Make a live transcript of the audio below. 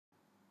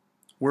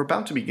We're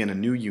about to begin a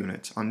new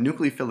unit on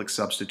nucleophilic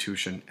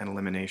substitution and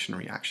elimination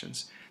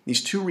reactions.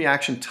 These two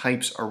reaction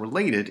types are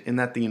related in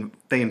that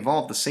they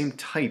involve the same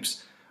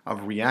types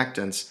of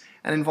reactants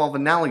and involve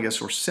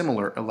analogous or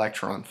similar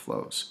electron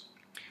flows.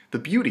 The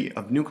beauty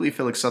of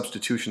nucleophilic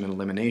substitution and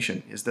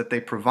elimination is that they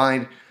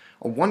provide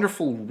a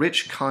wonderful,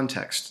 rich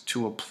context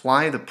to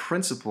apply the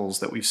principles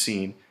that we've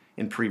seen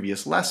in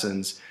previous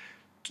lessons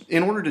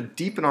in order to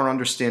deepen our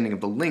understanding of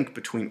the link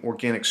between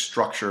organic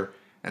structure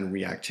and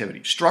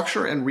reactivity.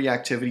 Structure and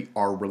reactivity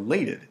are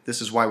related. This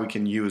is why we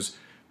can use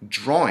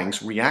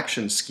drawings,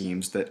 reaction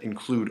schemes that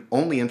include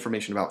only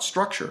information about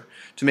structure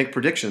to make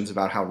predictions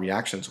about how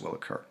reactions will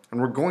occur. And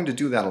we're going to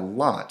do that a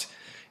lot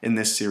in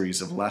this series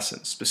of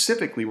lessons.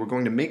 Specifically, we're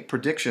going to make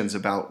predictions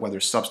about whether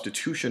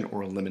substitution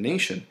or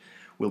elimination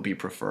will be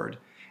preferred.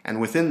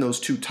 And within those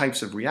two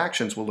types of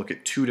reactions, we'll look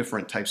at two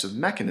different types of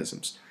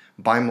mechanisms,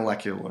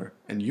 bimolecular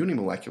and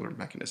unimolecular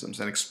mechanisms,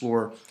 and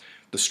explore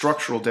the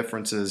structural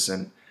differences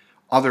and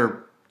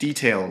other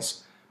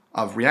details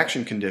of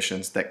reaction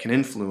conditions that can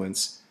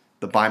influence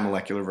the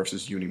bimolecular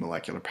versus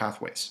unimolecular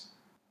pathways.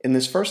 In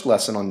this first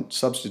lesson on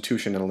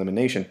substitution and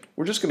elimination,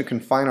 we're just going to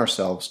confine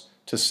ourselves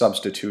to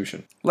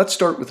substitution. Let's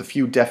start with a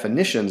few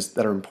definitions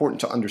that are important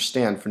to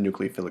understand for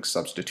nucleophilic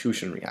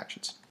substitution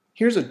reactions.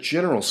 Here's a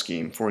general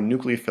scheme for a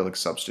nucleophilic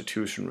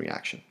substitution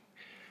reaction.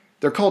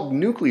 They're called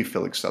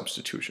nucleophilic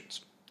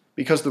substitutions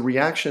because the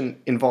reaction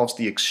involves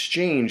the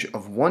exchange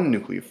of one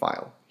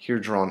nucleophile, here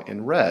drawn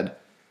in red,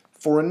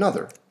 for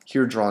another,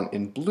 here drawn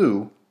in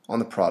blue on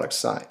the product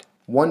side.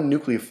 One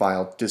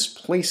nucleophile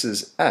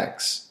displaces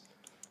X,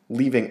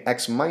 leaving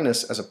X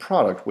minus as a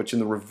product, which in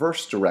the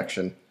reverse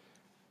direction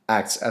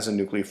acts as a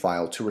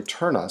nucleophile to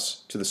return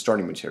us to the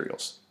starting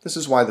materials. This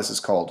is why this is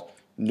called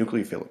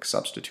nucleophilic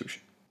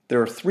substitution.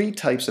 There are three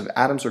types of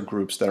atoms or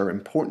groups that are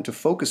important to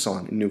focus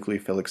on in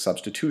nucleophilic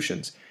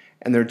substitutions,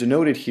 and they're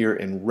denoted here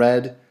in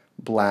red,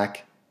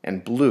 black,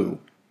 and blue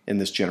in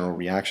this general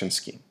reaction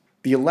scheme.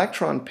 The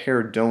electron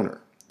pair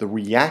donor, the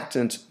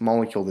reactant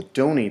molecule that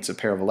donates a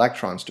pair of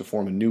electrons to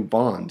form a new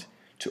bond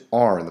to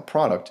R in the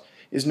product,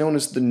 is known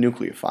as the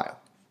nucleophile.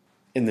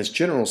 In this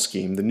general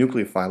scheme, the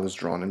nucleophile is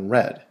drawn in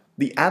red.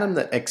 The atom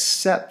that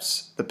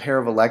accepts the pair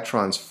of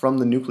electrons from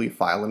the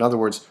nucleophile, in other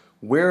words,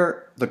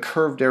 where the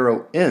curved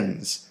arrow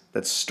ends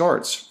that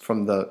starts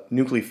from the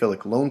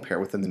nucleophilic lone pair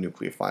within the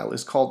nucleophile,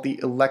 is called the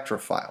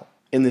electrophile.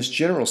 In this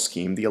general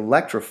scheme, the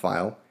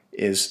electrophile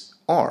is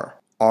R.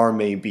 R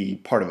may be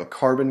part of a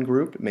carbon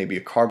group, it may be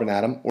a carbon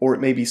atom, or it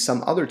may be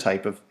some other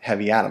type of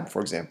heavy atom,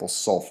 for example,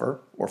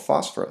 sulfur or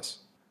phosphorus.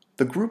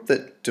 The group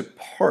that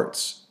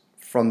departs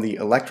from the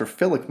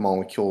electrophilic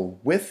molecule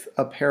with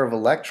a pair of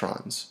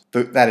electrons,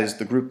 that is,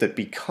 the group that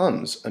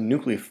becomes a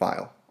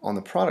nucleophile on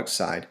the product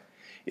side,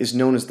 is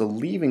known as the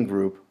leaving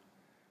group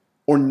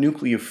or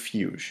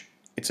nucleofuge.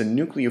 It's a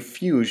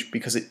nucleofuge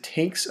because it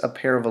takes a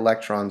pair of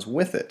electrons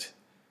with it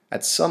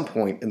at some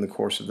point in the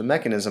course of the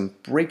mechanism,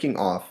 breaking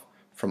off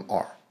from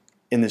R.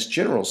 In this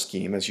general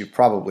scheme, as you've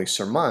probably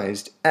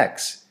surmised,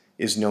 X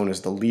is known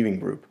as the leaving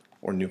group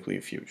or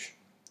nucleofuge.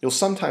 You'll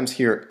sometimes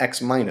hear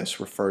X minus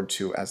referred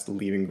to as the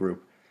leaving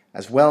group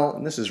as well,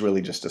 and this is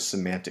really just a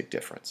semantic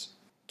difference.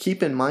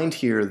 Keep in mind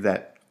here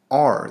that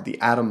R, the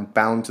atom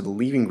bound to the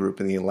leaving group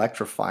in the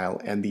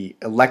electrophile, and the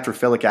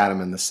electrophilic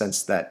atom in the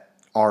sense that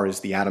R is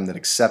the atom that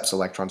accepts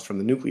electrons from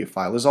the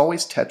nucleophile, is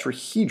always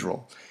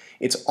tetrahedral.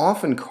 It's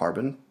often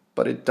carbon,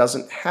 but it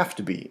doesn't have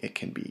to be. It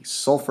can be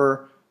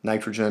sulfur,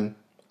 nitrogen,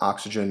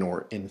 oxygen,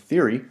 or in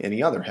theory,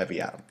 any other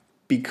heavy atom.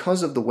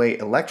 Because of the way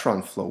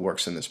electron flow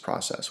works in this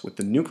process, with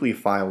the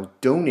nucleophile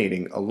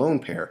donating a lone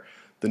pair,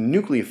 the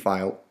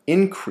nucleophile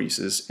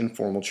increases in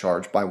formal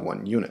charge by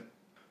 1 unit.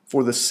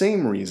 For the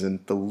same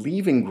reason, the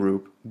leaving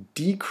group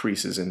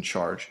decreases in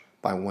charge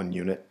by 1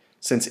 unit,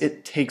 since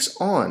it takes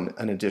on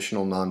an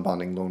additional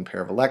non-bonding lone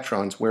pair of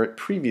electrons where it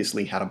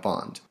previously had a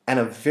bond. And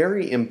a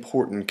very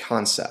important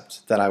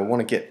concept that I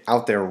want to get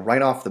out there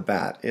right off the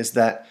bat is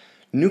that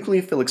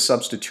nucleophilic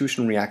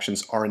substitution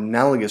reactions are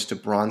analogous to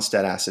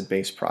Bronsted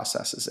acid-base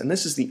processes, and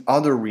this is the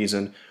other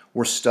reason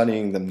we're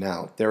studying them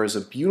now. There is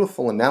a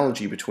beautiful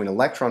analogy between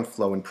electron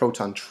flow and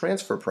proton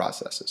transfer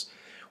processes,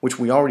 which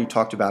we already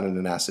talked about in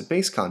an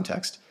acid-base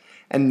context,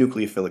 and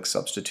nucleophilic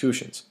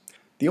substitutions.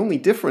 The only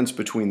difference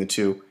between the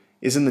two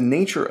is in the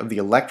nature of the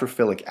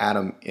electrophilic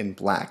atom in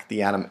black,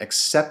 the atom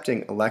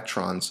accepting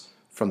electrons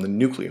from the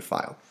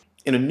nucleophile.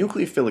 In a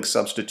nucleophilic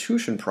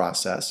substitution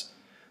process,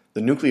 the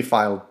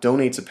nucleophile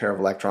donates a pair of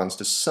electrons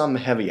to some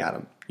heavy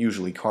atom,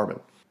 usually carbon.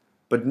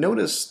 But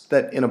notice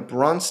that in a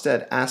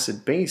Bronsted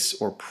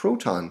acid-base or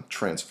proton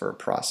transfer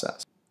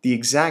process, the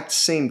exact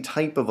same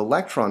type of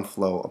electron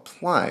flow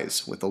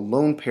applies, with a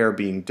lone pair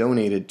being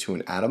donated to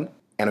an atom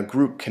and a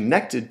group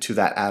connected to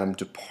that atom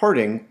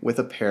departing with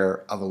a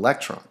pair of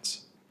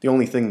electrons. The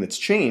only thing that's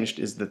changed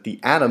is that the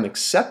atom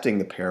accepting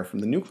the pair from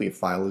the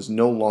nucleophile is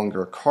no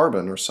longer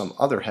carbon or some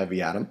other heavy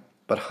atom,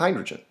 but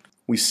hydrogen.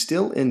 We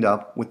still end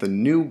up with a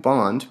new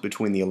bond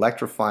between the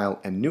electrophile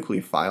and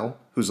nucleophile,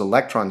 whose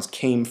electrons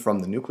came from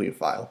the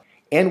nucleophile,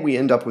 and we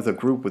end up with a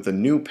group with a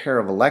new pair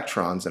of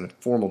electrons and a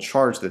formal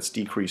charge that's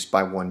decreased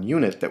by 1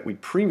 unit that we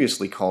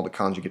previously called a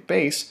conjugate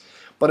base,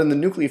 but in the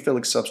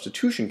nucleophilic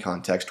substitution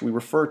context we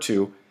refer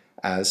to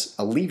as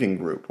a leaving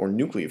group or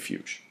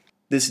nucleofuge.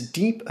 This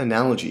deep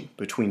analogy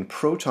between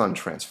proton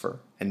transfer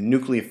and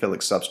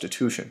nucleophilic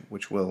substitution,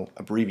 which we'll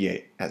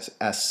abbreviate as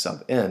S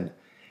sub n,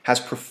 has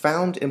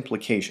profound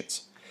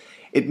implications.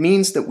 It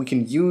means that we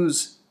can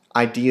use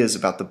ideas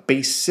about the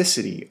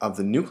basicity of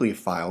the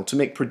nucleophile to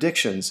make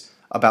predictions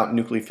about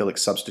nucleophilic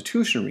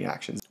substitution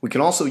reactions. We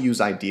can also use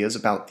ideas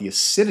about the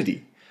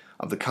acidity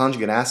of the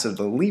conjugate acid of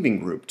the leaving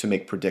group to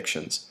make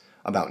predictions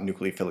about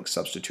nucleophilic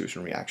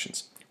substitution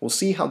reactions. We'll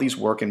see how these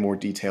work in more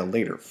detail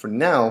later. For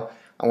now,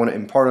 I want to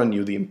impart on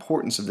you the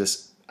importance of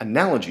this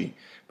analogy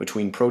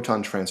between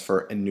proton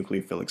transfer and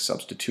nucleophilic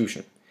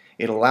substitution.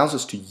 It allows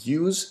us to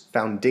use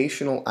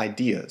foundational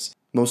ideas,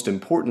 most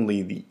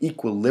importantly the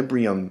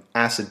equilibrium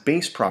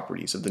acid-base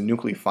properties of the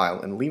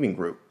nucleophile and leaving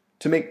group,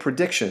 to make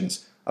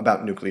predictions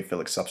about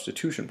nucleophilic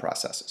substitution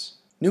processes.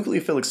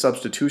 Nucleophilic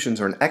substitutions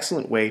are an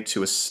excellent way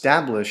to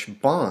establish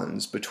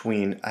bonds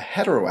between a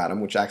heteroatom,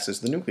 which acts as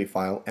the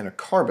nucleophile, and a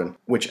carbon,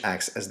 which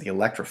acts as the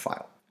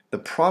electrophile. The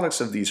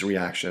products of these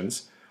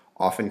reactions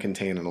often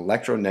contain an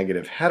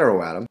electronegative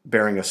heteroatom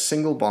bearing a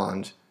single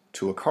bond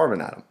to a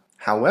carbon atom.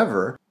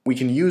 However, we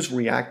can use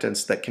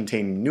reactants that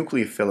contain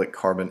nucleophilic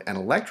carbon and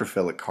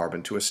electrophilic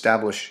carbon to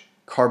establish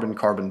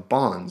carbon-carbon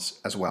bonds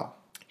as well.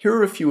 Here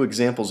are a few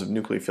examples of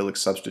nucleophilic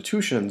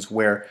substitutions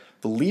where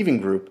the leaving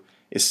group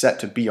is set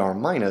to Br-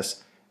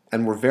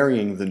 and we're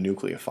varying the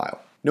nucleophile.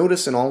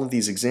 Notice in all of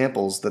these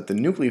examples that the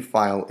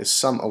nucleophile is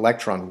some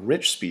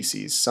electron-rich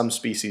species, some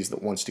species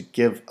that wants to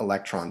give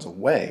electrons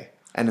away,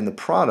 and in the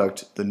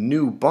product, the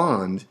new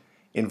bond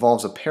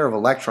involves a pair of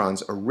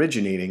electrons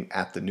originating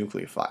at the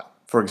nucleophile.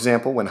 For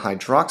example, when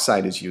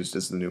hydroxide is used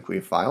as the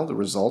nucleophile, the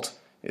result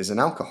is an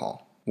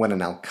alcohol. When an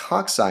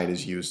alkoxide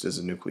is used as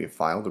a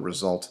nucleophile, the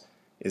result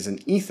is an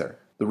ether.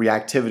 The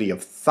reactivity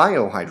of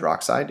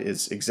thiohydroxide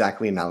is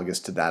exactly analogous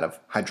to that of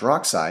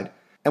hydroxide,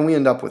 and we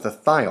end up with a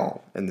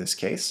thiol in this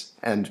case.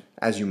 And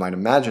as you might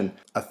imagine,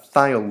 a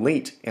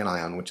thiolate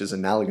anion, which is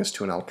analogous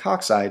to an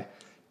alkoxide,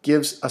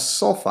 gives a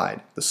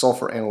sulfide, the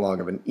sulfur analog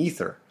of an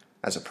ether,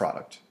 as a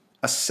product.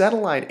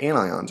 Acetylide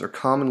anions are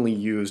commonly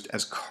used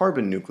as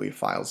carbon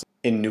nucleophiles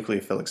in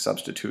nucleophilic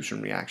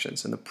substitution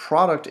reactions, and the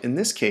product in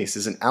this case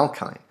is an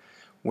alkyne,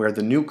 where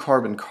the new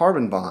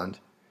carbon-carbon bond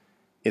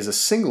is a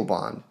single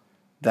bond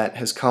that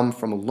has come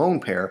from a lone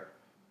pair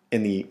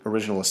in the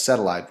original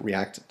acetylide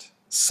reactant.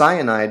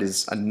 Cyanide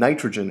is a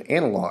nitrogen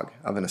analog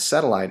of an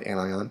acetylide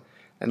anion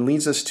and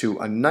leads us to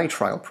a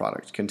nitrile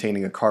product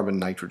containing a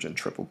carbon-nitrogen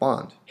triple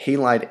bond.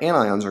 Halide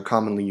anions are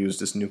commonly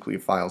used as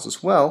nucleophiles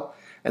as well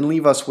and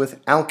leave us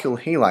with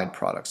alkyl halide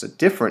products, a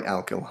different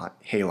alkyl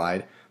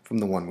halide from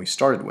the one we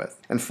started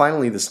with. And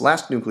finally, this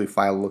last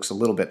nucleophile looks a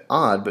little bit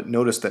odd, but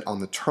notice that on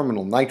the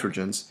terminal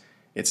nitrogens,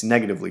 it's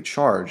negatively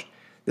charged.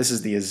 This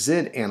is the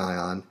azide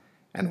anion,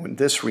 and when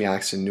this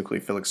reacts in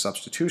nucleophilic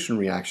substitution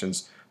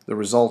reactions, the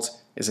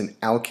result is an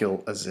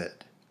alkyl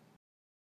azide.